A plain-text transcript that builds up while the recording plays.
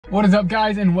What is up,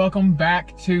 guys, and welcome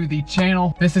back to the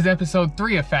channel. This is episode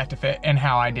 3 of Fat to Fit and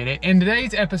how I did it. In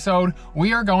today's episode,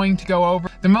 we are going to go over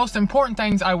the most important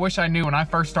things I wish I knew when I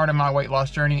first started my weight loss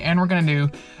journey, and we're gonna do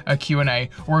a Q&A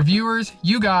where viewers,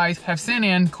 you guys, have sent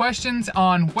in questions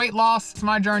on weight loss,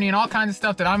 my journey, and all kinds of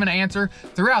stuff that I'm gonna answer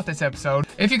throughout this episode.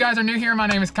 If you guys are new here, my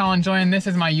name is Colin Joyen. This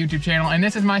is my YouTube channel, and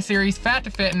this is my series, Fat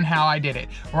to Fit and how I did it,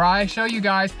 where I show you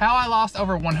guys how I lost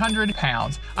over 100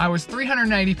 pounds. I was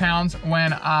 380 pounds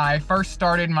when I first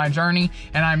started my journey,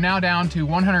 and I'm now down to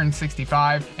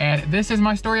 165, and this is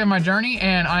my story of my journey,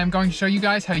 and I'm going to show you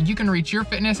guys how you can reach your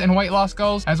fitness and weight loss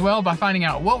goals as well by finding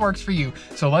out what works for you.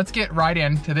 So let's get right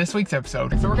into this week's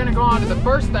episode. So we're gonna go on to the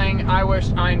first thing I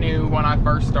wish I knew when I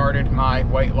first started my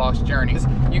weight loss journey.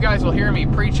 You guys will hear me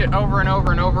preach it over and over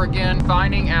and over again,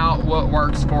 finding out what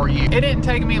works for you. It didn't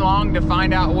take me long to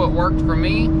find out what worked for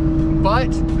me,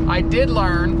 but I did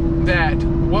learn that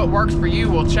what works for you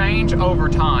will change over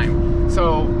time.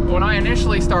 So when I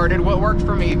initially started, what worked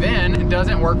for me then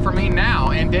doesn't work for me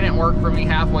now, and didn't work for me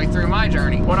halfway through my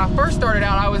journey. When I first started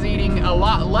out, I was eating a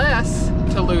lot less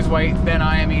to lose weight than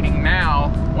I am eating now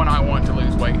when I want to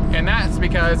lose weight. And that's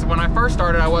because when I first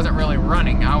started, I wasn't really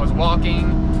running. I was walking,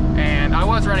 and I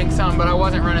was running some, but I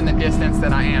wasn't running the distance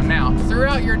that I am now.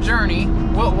 Throughout your journey,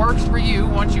 what works for you,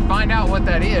 once you find out what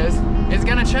that is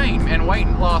gonna change, and weight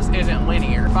loss isn't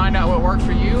linear. Find out what works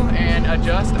for you and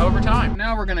adjust over time.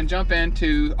 Now we're gonna jump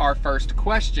into our first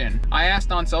question. I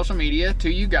asked on social media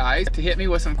to you guys to hit me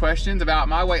with some questions about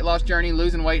my weight loss journey,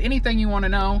 losing weight, anything you wanna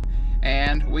know,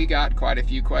 and we got quite a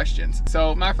few questions.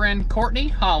 So my friend Courtney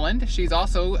Holland, she's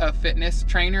also a fitness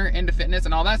trainer, into fitness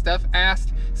and all that stuff,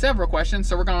 asked several questions.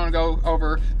 So we're gonna go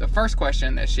over the first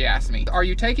question that she asked me. Are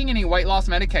you taking any weight loss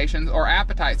medications or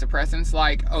appetite suppressants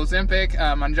like Ozempic,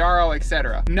 Mounjaro,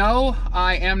 etc.? No,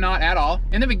 I am not at all.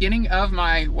 In the beginning of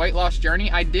my weight loss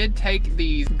journey, I did take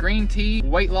these green tea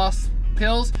weight loss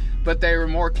pills, but they were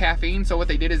more caffeine. So what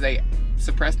they did is they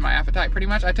suppressed my appetite pretty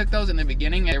much. I took those in the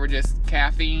beginning. They were just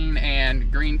caffeine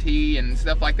and green tea and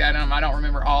stuff like that. I don't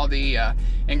remember all the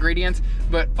ingredients,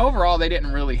 but overall they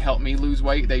didn't really help me lose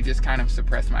weight. They just kind of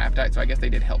suppressed my appetite, so I guess they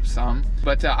did help some.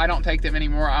 But I don't take them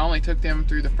anymore. I only took them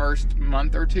through the first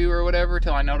month or two or whatever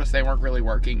till I noticed they weren't really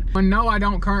working. No, I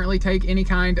don't currently take any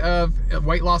kind of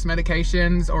weight loss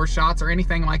medications or shots or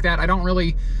anything like that. I don't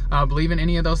really believe in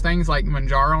any of those things like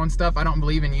Mounjaro and stuff. I don't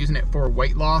believe in using it for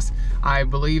weight loss. I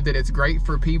believe that it's great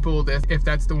for people that, if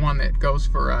that's the one that goes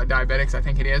for diabetics, I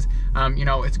think it is, you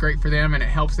know, it's great for them and it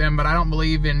helps them, but I don't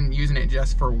believe in using it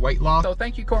just for weight loss. So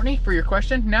thank you, Courtney, for your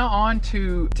question. Now on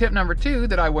to tip number 2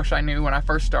 that I wish I knew when I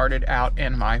first started out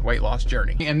in my weight loss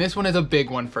journey. And this one is a big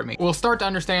one for me. We'll start to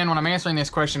understand when I'm answering this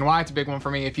question why it's a big one for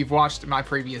me if you've watched my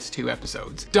previous 2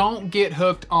 episodes. Don't get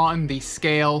hooked on the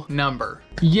scale number.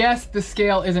 Yes, the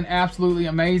scale is an absolutely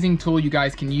amazing tool you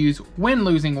guys can use when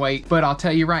losing weight, but I'll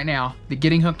tell you right now, that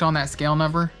getting hooked on that scale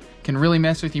number can really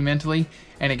mess with you mentally,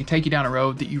 and it can take you down a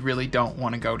road that you really don't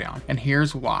want to go down. And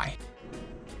here's why.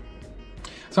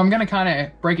 So I'm gonna kind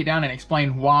of break it down and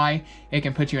explain why it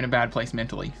can put you in a bad place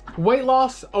mentally. Weight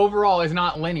loss overall is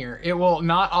not linear. It will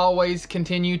not always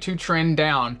continue to trend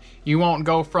down. You won't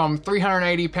go from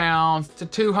 380 pounds to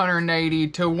 280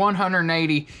 to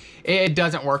 180. It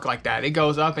doesn't work like that. It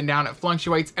goes up and down. It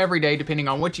fluctuates every day depending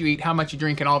on what you eat, how much you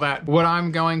drink, and all that. What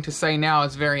I'm going to say now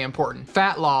is very important.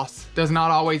 Fat loss does not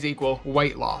always equal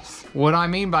weight loss. What I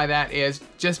mean by that is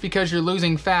just because you're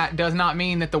losing fat does not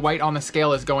mean that the weight on the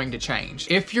scale is going to change.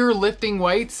 If you're lifting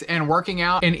weights and working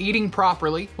out and eating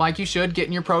properly, like you should,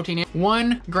 getting your protein in,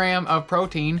 1 gram of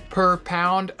protein per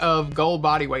pound of goal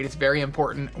body weight is very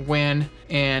important when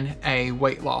in a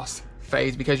weight loss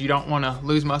phase, because you don't want to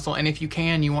lose muscle, and if you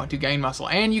can, you want to gain muscle,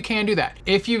 and you can do that.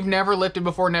 If you've never lifted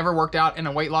before, never worked out in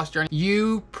a weight loss journey,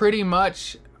 you pretty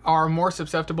much are more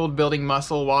susceptible to building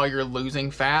muscle while you're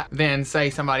losing fat than, say,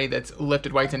 somebody that's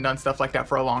lifted weights and done stuff like that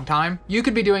for a long time. You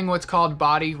could be doing what's called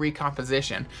body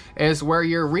recomposition, is where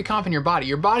you're recomping your body.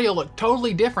 Your body will look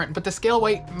totally different, but the scale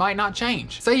weight might not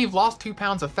change. Say you've lost 2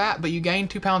 pounds of fat, but you gained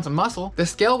 2 pounds of muscle. The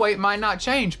scale weight might not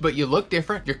change, but you look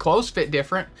different, your clothes fit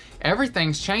different,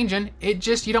 everything's changing. It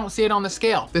just, you don't see it on the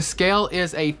scale. The scale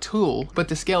is a tool, but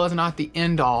the scale is not the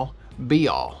end all be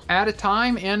all. At a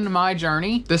time in my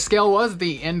journey, the scale was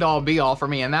the end all be all for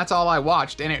me, and that's all I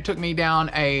watched, and it took me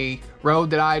down a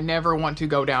road that I never want to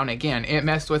go down again. It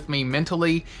messed with me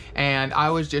mentally, and I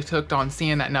was just hooked on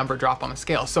seeing that number drop on the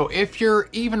scale. So if you're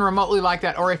even remotely like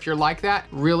that, or if you're like that,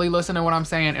 really listen to what I'm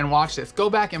saying and watch this. Go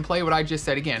back and play what I just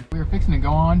said again. We're fixing to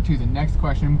go on to the next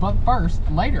question, but first,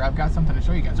 later, I've got something to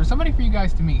show you guys. There's somebody for you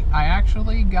guys to meet. I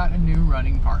actually got a new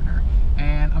running partner,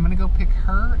 and I'm gonna go pick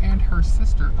her and her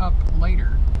sister up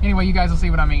later. Anyway, you guys will see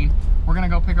what I mean. We're gonna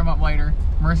go pick them up later.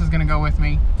 Marissa's gonna go with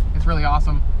me. It's really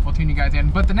awesome. We'll tune you guys in.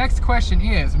 But the next question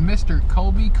is Mr.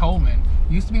 Colby Coleman.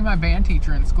 Used to be my band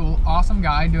teacher in school. Awesome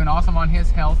guy, doing awesome on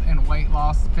his health and weight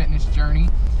loss fitness journey.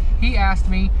 He asked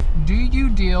me, do you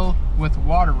deal with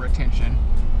water retention?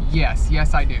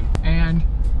 Yes, I do. And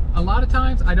a lot of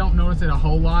times I don't notice it a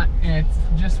whole lot. It's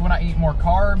just when I eat more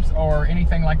carbs or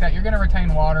anything like that, you're gonna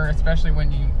retain water, especially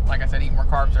when you, like I said, eat more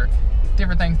carbs or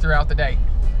different things throughout the day.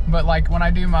 But like when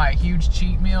I do my huge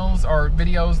cheat meals or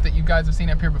videos that you guys have seen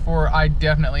up here before, I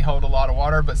definitely hold a lot of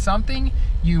water. But something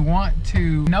you want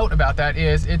to note about that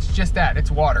is it's just that, it's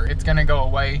water. It's gonna go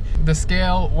away. The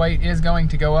scale weight is going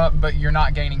to go up, but you're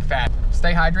not gaining fat.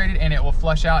 Stay hydrated and it will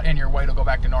flush out and your weight will go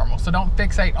back to normal. So don't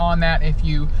fixate on that if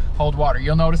you hold water.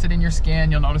 You'll notice it in your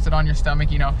skin, you'll notice it on your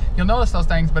stomach, you know, you'll notice those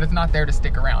things, but it's not there to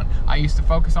stick around. I used to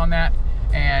focus on that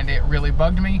and it really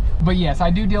bugged me. But yes, I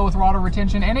do deal with water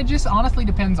retention, and it just honestly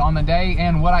depends on the day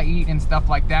and what I eat and stuff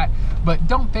like that. But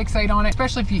don't fixate on it,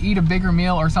 especially if you eat a bigger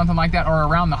meal or something like that, or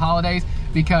around the holidays,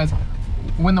 because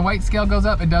when the weight scale goes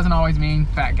up, it doesn't always mean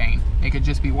fat gain. It could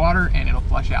just be water and it'll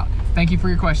flush out. Thank you for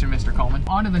your question, Mr. Coleman.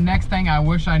 On to the next thing I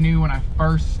wish I knew when I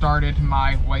first started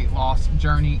my weight loss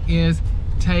journey is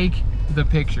take the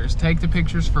pictures. Take the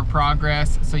pictures for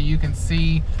progress so you can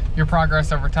see your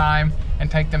progress over time and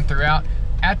take them throughout.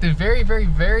 At the very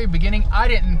beginning, I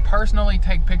didn't personally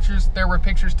take pictures. There were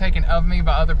pictures taken of me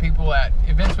by other people at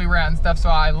events we were at and stuff, so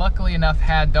I luckily enough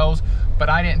had those, but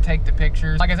I didn't take the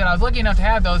pictures. Like I said, I was lucky enough to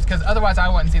have those because otherwise I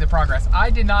wouldn't see the progress. I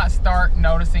did not start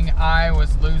noticing I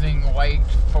was losing weight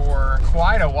for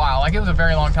quite a while. Like, it was a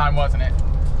very long time, wasn't it?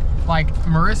 Like,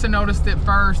 Marissa noticed it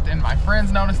first and my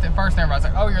friends noticed it first, and everybody's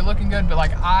like, oh, you're looking good, but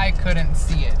like, I couldn't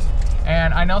see it.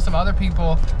 And I know some other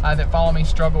people that follow me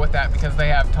struggle with that because they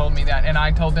have told me that, and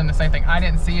I told them the same thing. I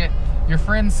didn't see it. Your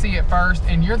friends see it first,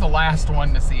 and you're the last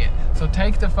one to see it. So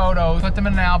take the photos, put them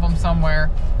in an album somewhere,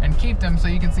 and keep them so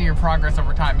you can see your progress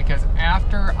over time. Because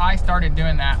after I started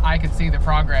doing that, I could see the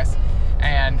progress,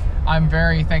 and I'm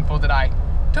very thankful that I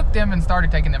took them and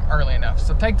started taking them early enough.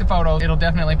 So take the photos, it'll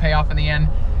definitely pay off in the end.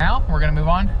 Now we're gonna move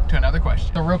on to another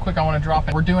question. So real quick, I wanna drop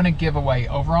it. We're doing a giveaway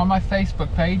over on my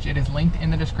Facebook page. It is linked in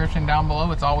the description down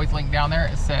below. It's always linked down there.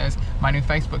 It says my new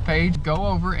Facebook page. Go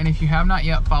over, and if you have not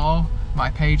yet, follow my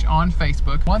page on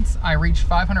Facebook. Once I reach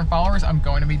 500 followers, I'm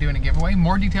going to be doing a giveaway.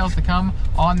 More details to come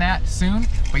on that soon.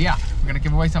 But yeah, we're gonna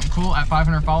give away something cool at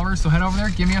 500 followers. So head over there,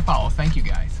 give me a follow. Thank you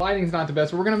guys. Lighting's not the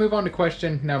best, but we're gonna move on to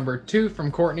question number 2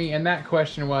 from Courtney. And that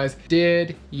question was,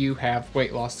 did you have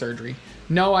weight loss surgery?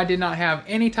 No, I did not have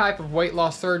any type of weight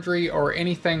loss surgery or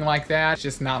anything like that. It's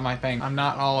just not my thing. I'm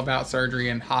not all about surgery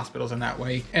and hospitals in that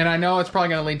way. And I know it's probably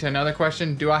gonna lead to another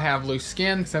question. Do I have loose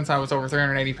skin since I was over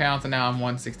 380 pounds and now I'm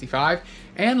 165?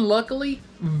 And luckily,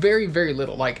 very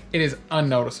little. Like, it is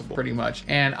unnoticeable pretty much.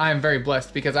 And I am very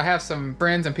blessed because I have some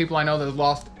friends and people I know that have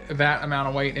lost that amount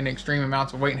of weight and extreme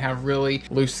amounts of weight and have really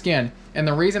loose skin. And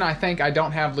the reason I think I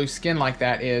don't have loose skin like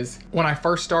that is when I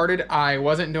first started, I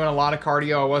wasn't doing a lot of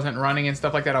cardio. I wasn't running and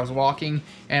stuff like that. I was walking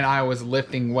and I was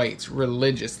lifting weights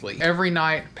religiously. Every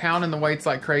night, pounding the weights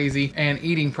like crazy and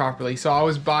eating properly. So I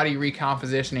was body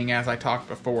recompositioning, as I talked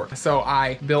before. So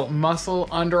I built muscle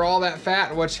under all that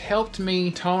fat, which helped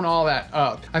me tone all that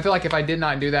up. I feel like if I did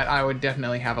not do that, I would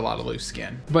definitely have a lot of loose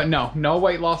skin. But no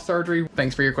weight loss surgery.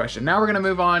 Thanks for your question. Now we're gonna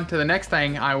move on to the next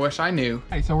thing I wish I knew.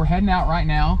 Hey, so we're heading out right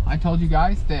now. I told you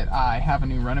guys that I have a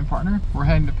new running partner. We're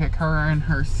heading to pick her and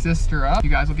her sister up. You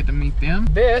guys will get to meet them.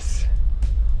 This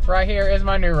right here is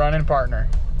my new running partner.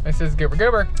 This is Goober.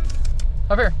 Goober,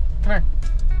 up here, come here.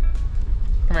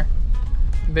 Come here.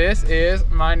 This is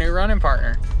my new running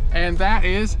partner. And that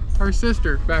is her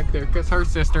sister back there, because her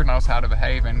sister knows how to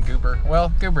behave, and Goober,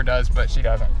 well, Goober does, but she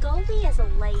doesn't. Goldie is a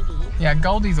lady. Yeah,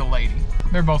 Goldie's a lady.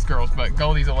 They're both girls, but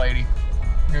Goldie's a lady.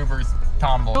 Goober's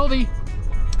tomboy. Goldie!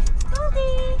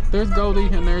 Goldie! There's Goldie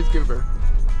and there's Goober.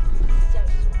 So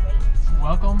sweet.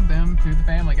 Welcome them to the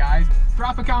family, guys.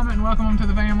 Drop a comment and welcome them to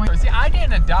the family. See, I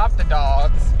didn't adopt the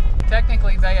dogs.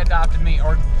 Technically, they adopted me,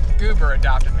 or Goober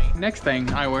adopted me. Next thing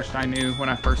I wish I knew when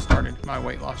I first started my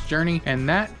weight loss journey, and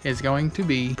that is going to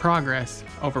be progress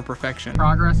over perfection.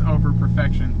 Progress over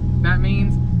perfection. That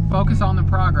means focus on the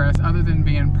progress other than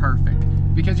being perfect.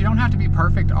 Because you don't have to be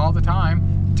perfect all the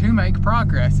time. to make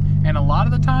progress. And a lot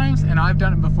of the times, and I've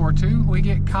done it before too, we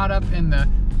get caught up in the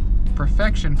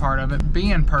perfection part of it,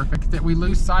 being perfect, that we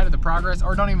lose sight of the progress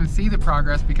or don't even see the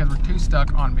progress because we're too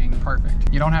stuck on being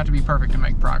perfect. You don't have to be perfect to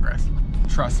make progress.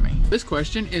 Trust me. This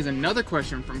question is another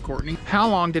question from Courtney. How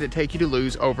long did it take you to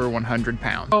lose over 100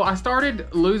 pounds? So I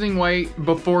started losing weight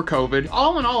before COVID.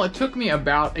 All in all, it took me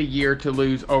about a year to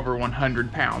lose over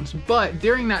 100 pounds. But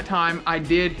during that time, I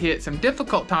did hit some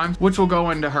difficult times, which will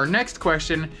go into her next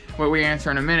question, what we answer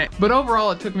in a minute. But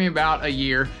overall, it took me about a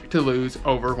year to lose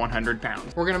over 100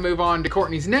 pounds. We're gonna move on to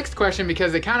Courtney's next question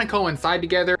because they kind of coincide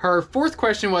together. Her fourth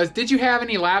question was, did you have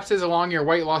any lapses along your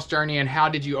weight loss journey and how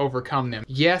did you overcome them?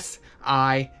 Yes,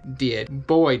 I did.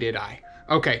 Boy, did I.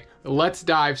 Okay, let's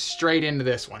dive straight into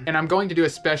this one. And I'm going to do a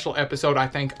special episode, I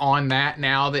think, on that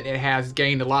now that it has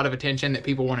gained a lot of attention, that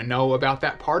people want to know about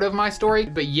that part of my story.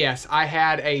 But yes, I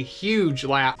had a huge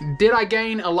lapse. Did I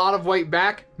gain a lot of weight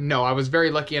back? No, I was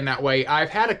very lucky in that way. I've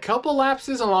had a couple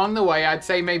lapses along the way. I'd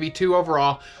say maybe 2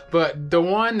 overall, but the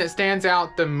one that stands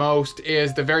out the most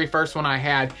is the very first one I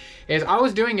had. Is I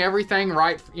was doing everything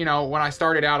right, you know, when I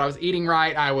started out. I was eating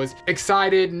right, I was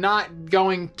excited, not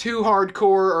going too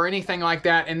hardcore or anything like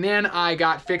that, and then I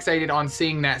got fixated on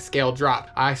seeing that scale drop.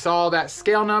 I saw that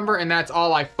scale number and that's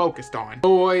all I focused on.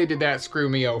 Boy, did that screw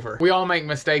me over. We all make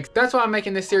mistakes. That's why I'm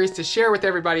making this series, to share with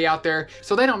everybody out there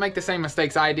so they don't make the same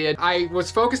mistakes I did. I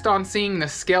was focused on seeing the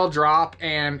scale drop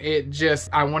and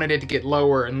I wanted it to get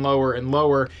lower and lower and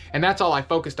lower, and that's all I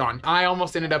focused on. I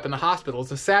almost ended up in the hospitals.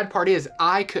 The sad part is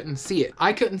I couldn't see it.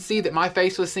 I couldn't see that my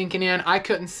face was sinking in. I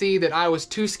couldn't see that I was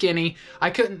too skinny. I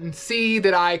couldn't see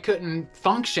that I couldn't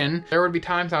function. There would be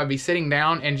times I would be sitting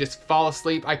down and just fall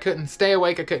asleep. I couldn't stay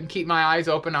awake. I couldn't keep my eyes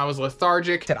open. I was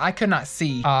lethargic. That I could not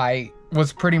see. I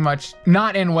was pretty much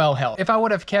not in well health. If I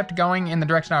would have kept going in the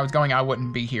direction I was going, I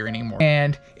wouldn't be here anymore.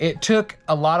 And it took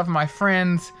a lot of my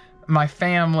friends, my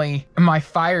family, my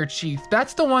fire chief.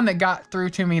 That's the one that got through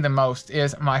to me the most,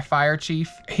 is my fire chief.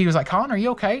 He was like, Colin, are you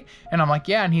okay? And I'm like,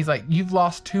 yeah. And he's like, you've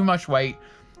lost too much weight.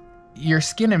 Your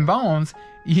skin and bones,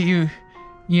 you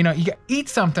know, you gotta eat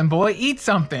something, boy, eat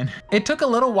something. It took a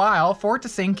little while for it to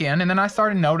sink in. And then I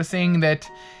started noticing that,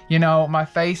 you know, my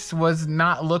face was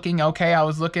not looking okay. I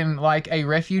was looking like a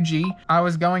refugee. I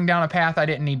was going down a path I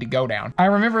didn't need to go down. I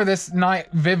remember this night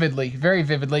vividly, very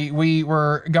vividly. We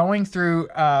were going through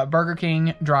Burger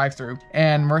King drive-thru,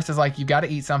 and Marissa's like, you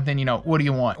gotta eat something, you know, what do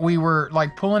you want? We were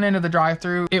like pulling into the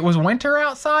drive-thru. It was winter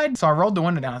outside, so I rolled the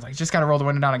window down. I was like, just gotta roll the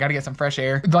window down. I gotta get some fresh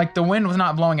air. Like, the wind was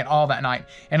not blowing at all that night.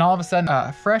 And all of a sudden,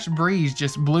 a fresh breeze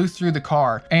just blew through the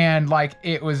car. And like,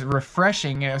 it was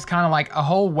refreshing. It was kind of like a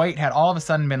whole weight had all of a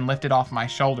sudden been lifted off my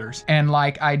shoulders, and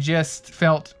like I just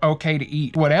felt okay to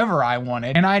eat whatever I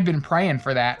wanted. And I had been praying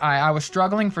for that. I was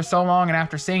struggling for so long, and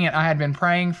after seeing it, I had been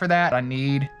praying for that. I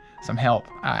need some help.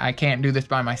 I can't do this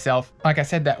by myself. Like I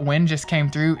said, that wind just came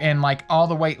through and like all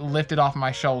the weight lifted off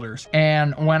my shoulders.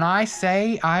 And when I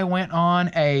say I went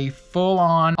on a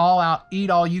full-on all-out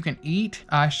eat all you can eat,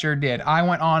 I sure did. I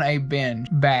went on a binge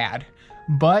bad,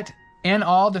 but in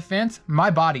all defense, my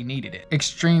body needed it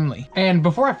extremely. And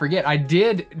before I forget, I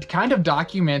did kind of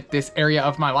document this area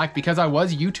of my life because I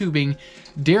was YouTubing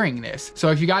during this. So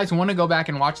if you guys want to go back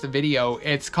and watch the video,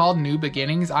 it's called New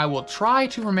Beginnings. I will try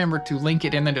to remember to link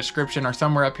it in the description or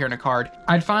somewhere up here in a card.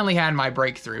 I'd finally had my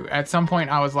breakthrough. At some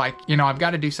point I was like, you know, I've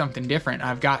got to do something different.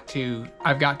 I've got to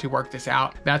work this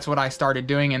out. That's what I started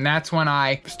doing. And that's when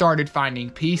I started finding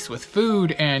peace with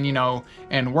food and, you know,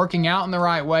 and working out in the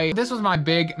right way. This was my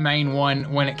big main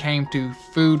one when it came to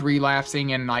food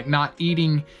relapsing and like not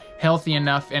eating healthy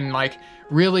enough and like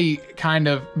really kind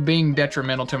of being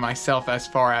detrimental to myself as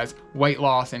far as weight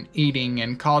loss and eating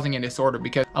and causing a disorder,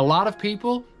 because a lot of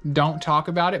people don't talk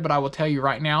about it, but I will tell you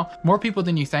right now, more people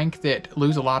than you think that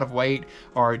lose a lot of weight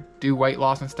or do weight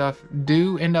loss and stuff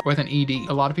do end up with an ED.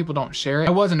 A lot of people don't share it.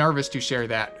 I was nervous to share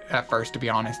that at first, to be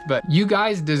honest, but you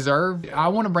guys deserve, I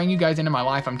want to bring you guys into my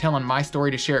life. I'm telling my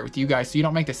story to share it with you guys so you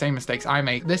don't make the same mistakes I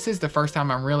make. This is the first time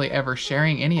I'm really ever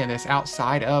sharing any of this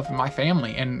outside of my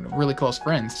family and really close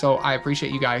friends. So I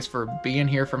appreciate you guys for being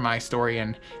here for my story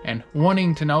and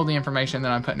wanting to know the information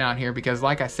that I'm putting out here, because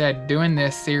like I said, doing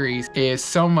this series is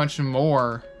so much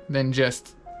more than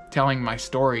just telling my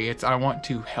story. I want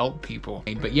to help people.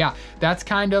 But yeah, that's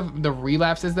kind of the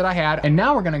relapses that I had. And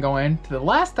now we're gonna go into the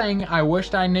last thing I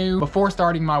wished I knew before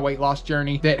starting my weight loss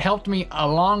journey that helped me a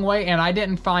long way, and I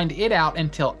didn't find it out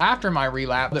until after my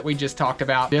relapse that we just talked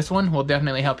about. This one will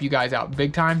definitely help you guys out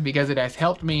big time because it has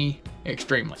helped me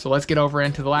extremely. So let's get over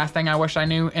into the last thing I wish I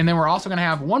knew, and then we're also gonna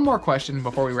have one more question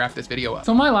before we wrap this video up.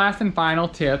 So my last and final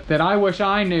tip that I wish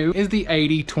I knew is the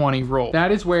 80-20 rule.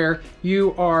 That is where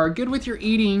you are good with your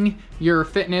eating, your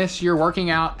fitness, your working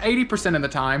out 80% of the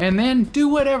time, and then do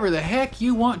whatever the heck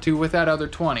you want to with that other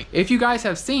 20. If you guys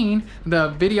have seen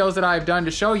the videos that I've done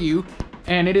to show you,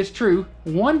 and it is true,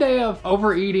 one day of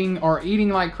overeating or eating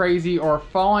like crazy or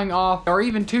falling off, or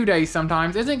even 2 days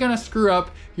sometimes, isn't gonna screw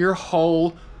up your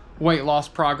whole weight loss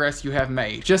progress you have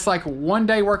made. Just like one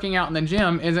day working out in the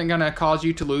gym isn't gonna cause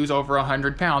you to lose over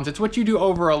 100 pounds. It's what you do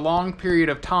over a long period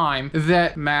of time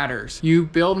that matters. You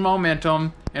build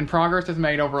momentum and progress is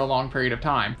made over a long period of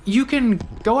time. You can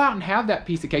go out and have that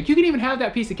piece of cake. You can even have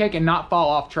that piece of cake and not fall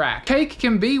off track. Cake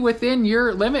can be within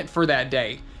your limit for that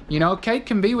day. You know, cake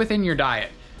can be within your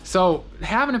diet. So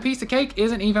having a piece of cake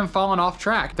isn't even falling off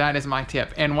track. That is my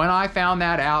tip. And when I found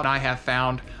that out, I have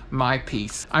found my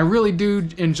peace. I really do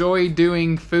enjoy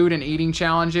doing food and eating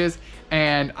challenges,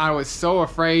 and I was so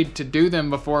afraid to do them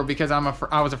before because I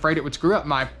was afraid it would screw up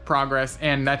my progress,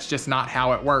 and that's just not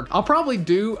how it worked. I'll probably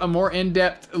do a more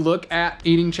in-depth look at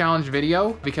eating challenge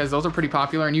video because those are pretty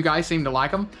popular and you guys seem to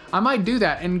like them. I might do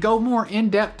that and go more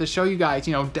in-depth to show you guys,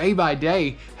 you know, day by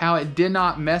day how it did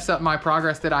not mess up my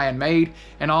progress that I had made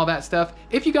and all that stuff.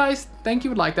 If you guys think you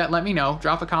would like that, let me know.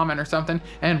 Drop a comment or something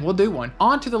and we'll do one.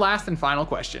 On to the last and final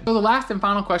question. So the last and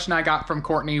final question I got from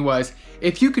Courtney was,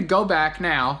 if you could go back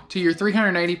now to your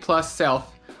 380 plus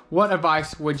self, what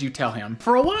advice would you tell him?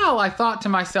 For a while, I thought to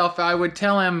myself I would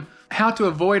tell him how to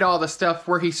avoid all the stuff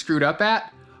where he screwed up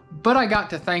at, but I got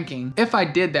to thinking, if I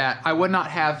did that, I would not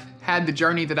have had the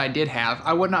journey that I did have.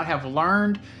 I would not have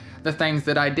learned the things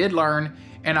that I did learn,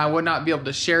 and I would not be able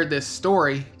to share this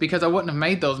story because I wouldn't have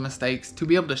made those mistakes to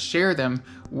be able to share them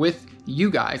with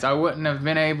you guys. I wouldn't have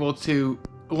been able to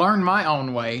learn my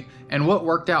own way and what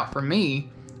worked out for me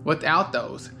without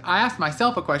those. I asked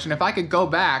myself a question, if I could go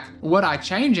back, would I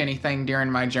change anything during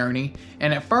my journey?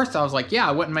 And at first I was like, yeah,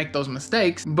 I wouldn't make those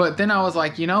mistakes. But then I was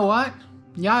like, you know what?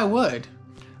 Yeah, I would.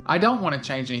 I don't want to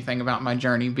change anything about my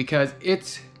journey because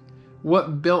it's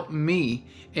what built me.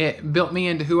 It built me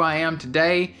into who I am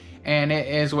today, and it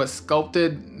is what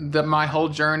sculpted my whole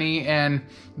journey and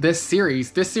this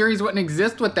series. This series wouldn't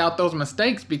exist without those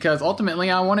mistakes because ultimately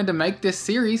I wanted to make this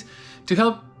series to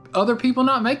help other people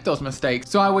not make those mistakes.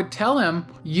 So I would tell him,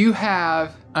 you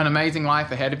have an amazing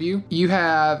life ahead of you. You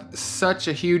have such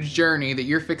a huge journey that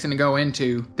you're fixing to go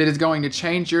into that is going to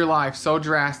change your life so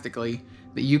drastically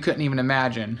that you couldn't even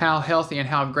imagine how healthy and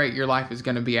how great your life is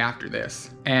going to be after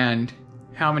this. And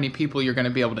how many people you're going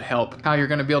to be able to help, how you're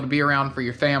going to be able to be around for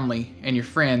your family and your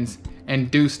friends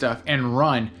and do stuff and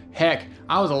run. Heck,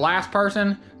 I was the last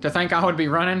person to think I would be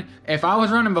running. If I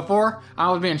was running before,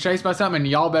 I was being chased by something, and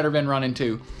y'all better been running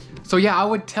too. So yeah, I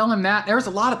would tell him that. There's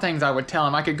a lot of things I would tell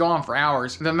him. I could go on for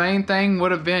hours. The main thing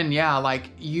would have been, yeah,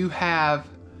 like, you have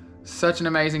such an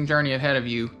amazing journey ahead of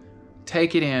you.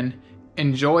 Take it in,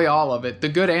 enjoy all of it, the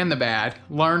good and the bad,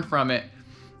 learn from it,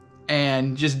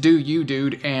 and just do you,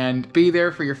 dude, and be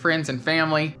there for your friends and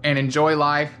family and enjoy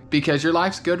life because your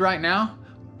life's good right now,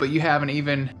 but you have an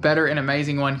even better and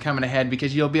amazing one coming ahead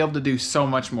because you'll be able to do so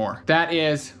much more. That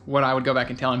is what I would go back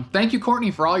and tell him. Thank you,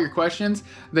 Courtney, for all your questions.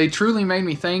 They truly made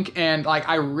me think, and like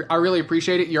I really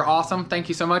appreciate it. You're awesome. Thank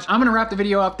you so much. I'm gonna wrap the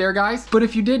video up there, guys. But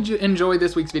if you did enjoy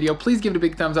this week's video, please give it a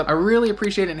big thumbs up. I really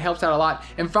appreciate it and it helps out a lot.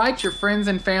 Invite your friends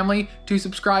and family to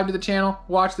subscribe to the channel,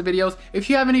 watch the videos. If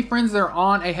you have any friends that are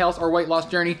on a health or weight loss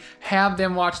journey, have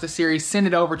them watch the series, send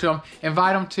it over to them,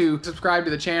 invite them to subscribe to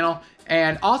the channel.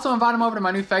 And also invite them over to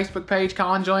my new Facebook page,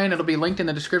 Colin Joyen. It'll be linked in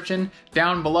the description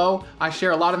down below. I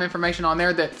share a lot of information on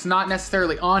there that's not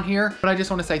necessarily on here, but I just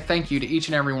want to say thank you to each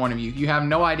and every one of you. You have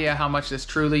no idea how much this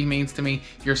truly means to me.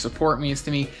 Your support means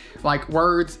to me. Like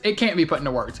words, it can't be put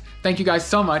into words. Thank you guys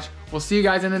so much. We'll see you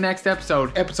guys in the next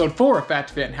episode. Episode 4 of Fat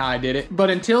to Fit and How I Did It. But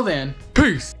until then,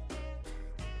 peace.